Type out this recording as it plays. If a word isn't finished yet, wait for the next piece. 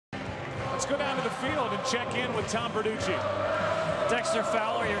Let's go down to the field and check in with Tom Berducci. Dexter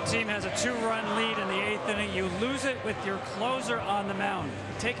Fowler, your team has a 2-run lead in the 8th inning. You lose it with your closer on the mound.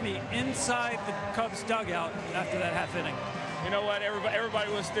 Take me inside the Cubs dugout after that half inning. You know what?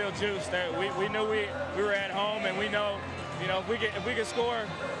 Everybody was still juiced. We knew we were at home, and we know, if we can score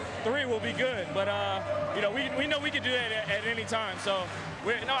 3, we'll be good. But we know we could do that at any time. So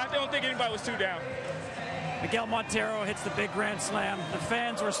I don't think anybody was too down. Miguel Montero hits the big grand slam. The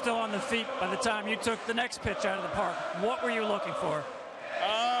fans were still on the feet by the time you took the next pitch out of the park. What were you looking for?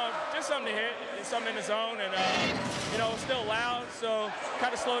 Just something to hit, something in the zone, and it was still loud, so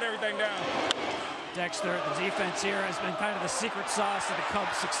kind of slowed everything down. Dexter, the defense here has been kind of the secret sauce of the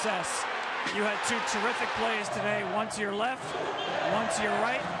Cubs' success. You had 2 terrific plays today, one to your left, one to your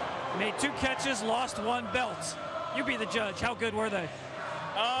right. Made 2 catches, lost 1 belt. You be the judge. How good were they?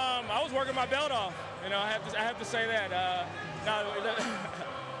 I was working my belt off. I have to say that.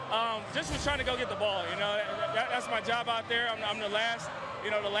 Just was trying to go get the ball. That's my job out there. I'm the last,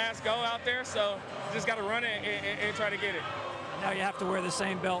 the last go out there. So just got to run it and try to get it. Now you have to wear the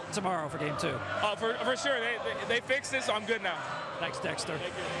same belt tomorrow for game 2. For sure. They fixed it, so I'm good now. Thanks, Dexter.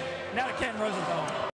 Thank you. Now to Ken Rosenthal.